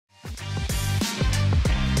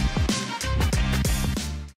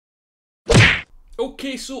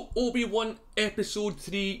Okay, so Obi-Wan Episode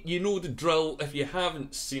 3, you know the drill. If you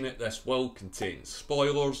haven't seen it, this will contain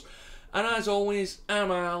spoilers. And as always, I'm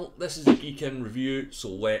Al, this is a Geek In Review, so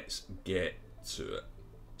let's get to it.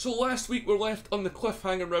 So last week we're left on the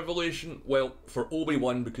cliffhanger revelation, well, for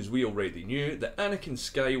Obi-Wan, because we already knew that Anakin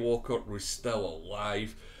Skywalker was still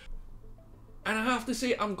alive. And I have to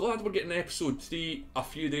say, I'm glad we're getting episode 3 a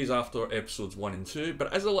few days after episodes 1 and 2,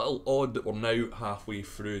 but it is a little odd that we're now halfway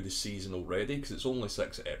through the season already, because it's only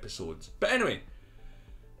 6 episodes. But anyway,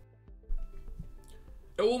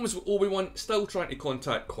 it opens with Obi-Wan still trying to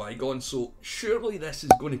contact Qui-Gon, so surely this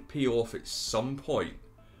is going to pay off at some point.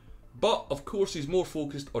 But, of course, he's more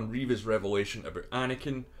focused on Reeva's revelation about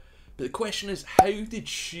Anakin. But the question is, how did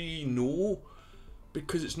she know?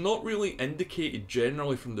 Because it's not really indicated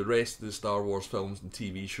generally from the rest of the Star Wars films and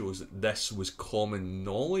TV shows that this was common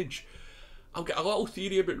knowledge. I'll get a little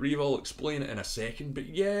theory about Reeva, I'll explain it in a second, but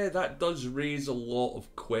yeah, that does raise a lot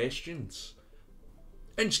of questions.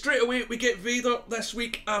 And straight away we get Vader this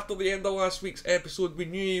week after the end of last week's episode. We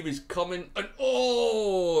knew he was coming, and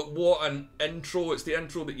oh, what an intro. It's the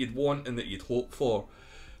intro that you'd want and that you'd hope for.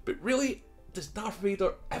 But really, does Darth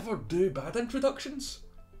Vader ever do bad introductions?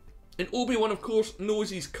 And Obi-Wan, of course, knows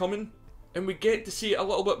he's coming, and we get to see a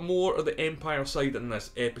little bit more of the Empire side in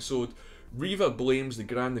this episode. Reeva blames the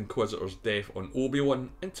Grand Inquisitor's death on Obi-Wan,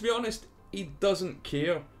 and to be honest, he doesn't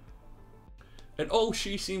care. And all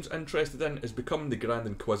she seems interested in is becoming the Grand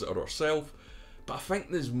Inquisitor herself, but I think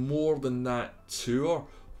there's more than that to her.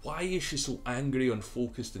 Why is she so angry and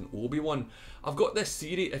focused on Obi-Wan? I've got this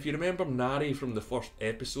theory. If you remember Nari from the first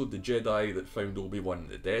episode, the Jedi that found Obi-Wan in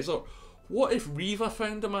the desert, what if Reeva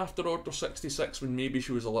found him after Order 66 when maybe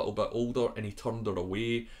she was a little bit older and he turned her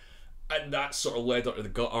away, and that sort of led her to the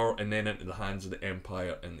gutter and then into the hands of the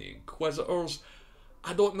Empire and the Inquisitors?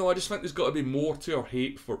 I don't know, I just think there's got to be more to her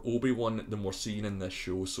hate for Obi-Wan than we're seeing in this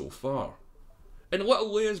show so far. And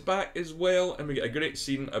little Leia's back as well, and we get a great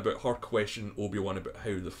scene about her questioning Obi-Wan about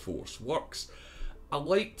how the Force works. I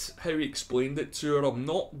liked how he explained it to her. I'm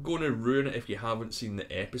not going to ruin it if you haven't seen the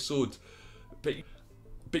episode,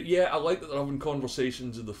 But yeah, I like that they're having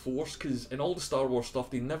conversations of the Force, because in all the Star Wars stuff,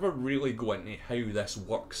 they never really go into how this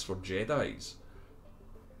works for Jedis.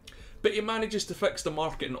 But he manages to fix the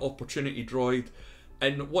marketing opportunity droid,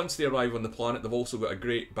 and once they arrive on the planet, they've also got a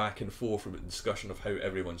great back and forth about the discussion of how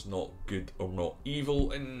everyone's not good or not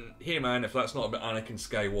evil, and hey man, if that's not about Anakin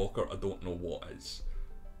Skywalker, I don't know what is.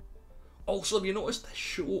 Also, have you noticed this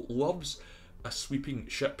show loves a sweeping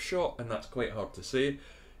ship shot, and that's quite hard to say.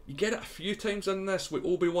 You get it a few times in this, with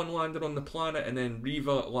Obi-Wan landing on the planet and then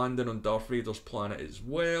Reeva landing on Darth Vader's planet as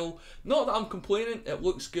well. Not that I'm complaining, it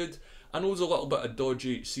looks good. I know there's a little bit of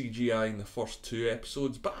dodgy CGI in the first 2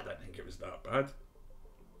 episodes, but I didn't think it was that bad.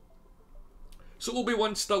 So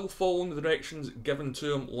Obi-Wan's still following the directions given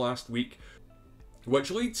to him last week, which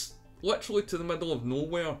leads literally to the middle of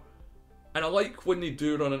nowhere. And I like when they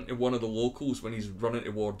do run into one of the locals, when he's running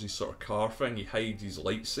towards his sort of car thing, he hides his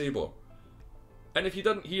lightsaber. And if you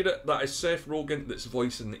didn't hear it, that is Seth Rogen that's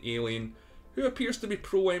voicing the alien, who appears to be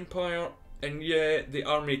pro-Empire, and yeah, they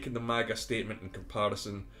are making the MAGA statement in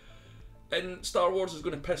comparison. And Star Wars is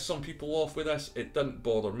going to piss some people off with this. It didn't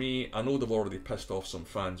bother me. I know they've already pissed off some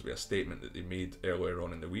fans with a statement that they made earlier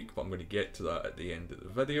on in the week, but I'm going to get to that at the end of the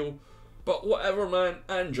video. But whatever man,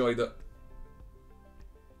 I enjoyed it.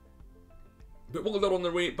 But while they're on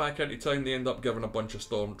their way back into town, they end up giving a bunch of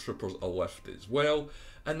stormtroopers a lift as well.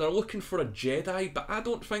 And they're looking for a Jedi, but I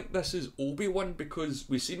don't think this is Obi-Wan, because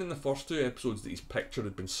we've seen in the first 2 episodes that his picture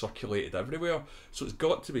had been circulated everywhere, so it's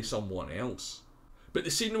got to be someone else. But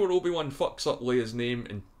the scene where Obi-Wan fucks up Leia's name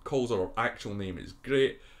and calls her actual name is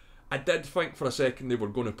great. I did think for a second they were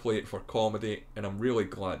going to play it for comedy, and I'm really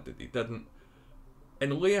glad that they didn't.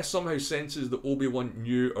 And Leia somehow senses that Obi-Wan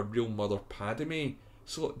knew her real mother Padme,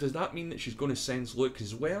 so does that mean that she's going to sense Luke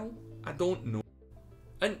as well? I don't know.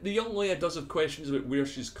 And the young Leia does have questions about where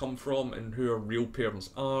she's come from and who her real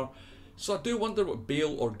parents are, so I do wonder what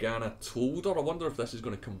Bail Organa told her. I wonder if this is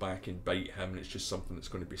going to come back and bite him and it's just something that's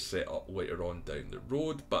going to be set up later on down the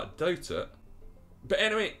road, but I doubt it. But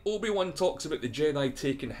anyway, Obi-Wan talks about the Jedi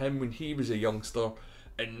taking him when he was a youngster,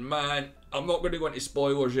 and man, I'm not going to go into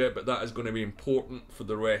spoilers yet, but that is going to be important for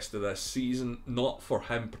the rest of this season, not for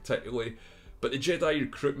him particularly, but the Jedi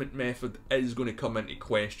recruitment method is going to come into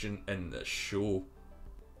question in this show.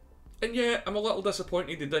 And yeah, I'm a little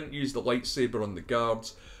disappointed they didn't use the lightsaber on the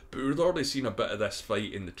guards, but we'd already seen a bit of this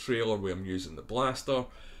fight in the trailer where I'm using the blaster,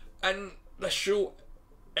 and this show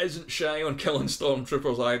isn't shy on killing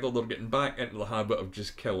stormtroopers either. They're getting back into the habit of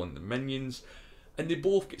just killing the minions, and they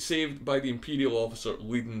both get saved by the Imperial officer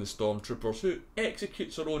leading the stormtroopers, who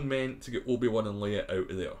executes her own men to get Obi-Wan and Leia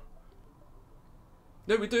out of there.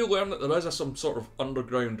 Now we do learn that there is some sort of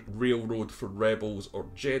underground railroad for rebels or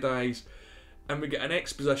Jedis, and we get an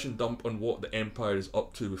exposition dump on what the Empire is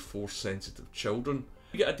up to with Force-sensitive children.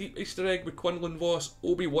 We get a deep Easter egg with Quinlan Vos.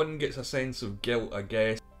 Obi-Wan gets a sense of guilt, I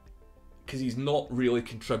guess, because he's not really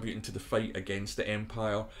contributing to the fight against the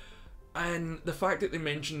Empire. And the fact that they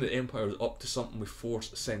mentioned the Empire is up to something with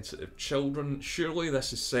Force-sensitive children, surely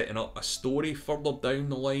this is setting up a story further down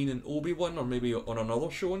the line in Obi-Wan, or maybe on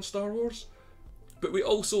another show in Star Wars. But we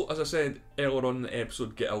also, as I said earlier on in the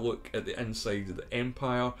episode, get a look at the inside of the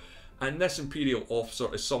Empire. And this Imperial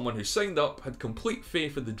officer is someone who signed up, had complete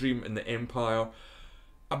faith in the dream in the Empire,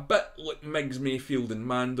 a bit like Miggs Mayfield and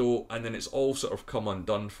Mando, and then it's all sort of come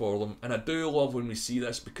undone for them. And I do love when we see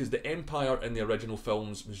this, because the Empire in the original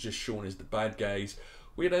films was just shown as the bad guys,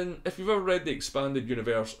 wherein, if you've ever read the expanded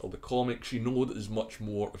universe or the comics, you know that there's much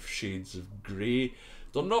more of shades of grey.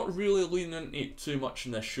 They're not really leaning into it too much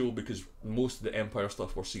in this show, because most of the Empire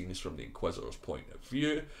stuff we're seeing is from the Inquisitors' point of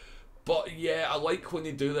view. But yeah, I like when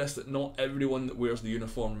they do this, that not everyone that wears the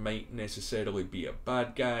uniform might necessarily be a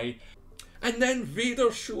bad guy. And then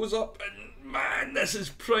Vader shows up, and man, this is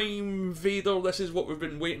prime Vader. This is what we've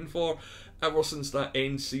been waiting for ever since that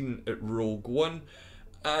end scene at Rogue One.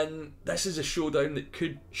 And this is a showdown that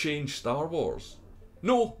could change Star Wars.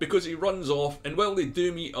 No, because he runs off, and while they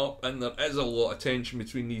do meet up and there is a lot of tension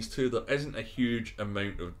between these two, there isn't a huge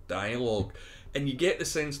amount of dialogue. And you get the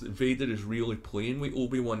sense that Vader is really playing with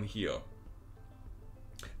Obi-Wan here.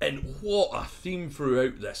 And what a theme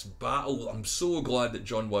throughout this battle. I'm so glad that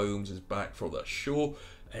John Williams is back for this show.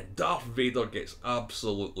 And Darth Vader gets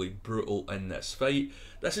absolutely brutal in this fight.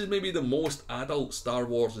 This is maybe the most adult Star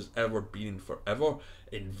Wars has ever been in forever.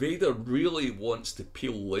 And Vader really wants to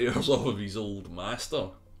peel layers off of his old master.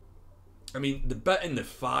 I mean, the bit in the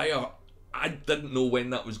fire, I didn't know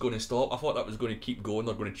when that was going to stop. I thought that was going to keep going.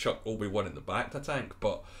 They're going to chuck Obi-Wan in the back to tank.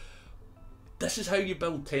 But this is how you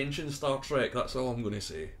build tension, Star Trek. That's all I'm going to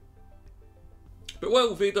say. But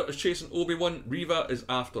while Vader is chasing Obi-Wan, Reeva is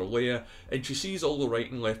after Leia, and she sees all the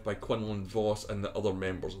writing left by Quinlan Vos and the other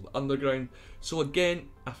members of the Underground. So again,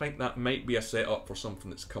 I think that might be a setup for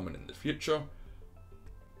something that's coming in the future.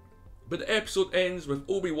 But the episode ends with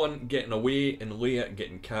Obi-Wan getting away and Leia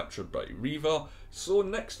getting captured by Reeva. So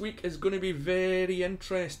next week is going to be very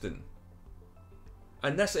interesting.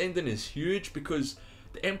 And this ending is huge because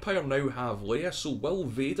the Empire now have Leia, so will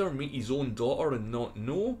Vader meet his own daughter and not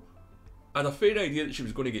know? I had a fair idea that she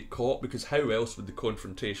was going to get caught, because how else would the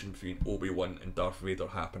confrontation between Obi-Wan and Darth Vader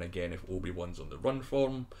happen again if Obi-Wan's on the run for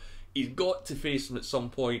him? He's got to face him at some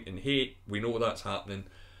point, and hey, we know that's happening.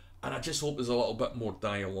 And I just hope there's a little bit more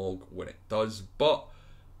dialogue when it does. But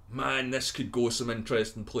man, this could go some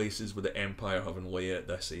interesting places with the Empire having Leia at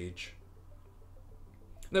this age.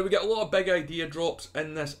 Now we get a lot of big idea drops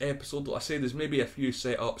in this episode. Like I say, there's maybe a few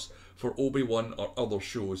setups for Obi-Wan or other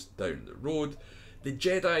shows down the road. The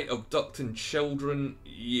Jedi abducting children,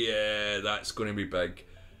 yeah, that's going to be big.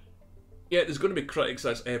 Yeah, there's going to be critics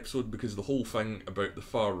this episode because of the whole thing about the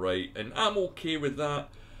far right, and I'm okay with that.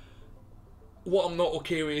 What I'm not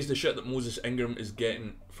okay with is the shit that Moses Ingram is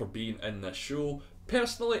getting for being in this show.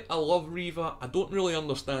 Personally, I love Reeva. I don't really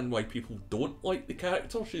understand why people don't like the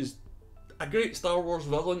character. She's a great Star Wars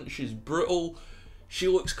villain. She's brutal. She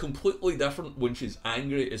looks completely different when she's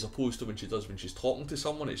angry as opposed to when she's talking to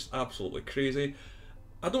someone. It's absolutely crazy.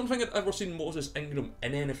 I don't think I'd ever seen Moses Ingram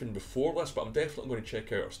in anything before this, but I'm definitely going to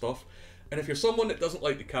check out her stuff. And if you're someone that doesn't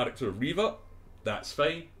like the character of Reeva, that's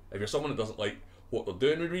fine. If you're someone that doesn't like what they're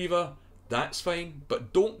doing with Reeva, that's fine.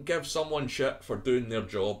 But don't give someone shit for doing their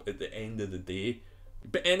job at the end of the day.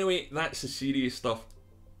 But anyway, that's the serious stuff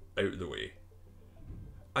out of the way.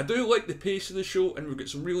 I do like the pace of the show, and we've got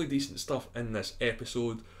some really decent stuff in this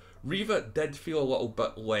episode. Reeva did feel a little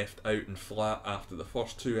bit left out and flat after the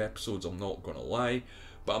first two episodes, I'm not going to lie.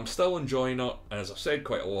 But I'm still enjoying her, and as I've said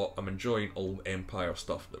quite a lot, I'm enjoying all the Empire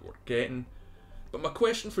stuff that we're getting. But my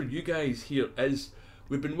question for you guys here is,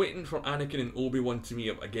 we've been waiting for Anakin and Obi-Wan to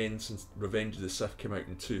meet up again since Revenge of the Sith came out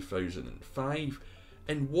in 2005,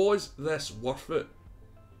 and was this worth it?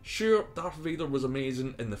 Sure, Darth Vader was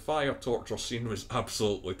amazing and the fire torture scene was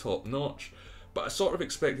absolutely top notch, but I sort of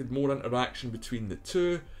expected more interaction between the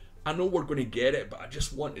two. I know we're going to get it, but I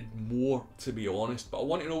just wanted more, to be honest. But I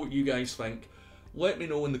want to know what you guys think. let me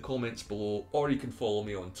know in the comments below, or you can follow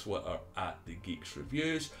me on Twitter at The Geeks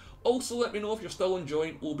Reviews. Also, let me know if you're still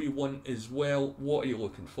enjoying Obi-Wan as well. What are you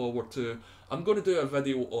looking forward to? I'm going to do a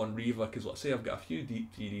video on Reeva because, let's say, I've got a few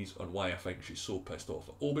deep theories on why I think she's so pissed off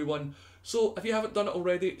at Obi-Wan. So, if you haven't done it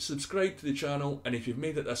already, subscribe to the channel, and if you've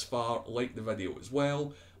made it this far, like the video as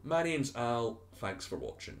well. My name's Al, thanks for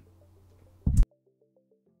watching.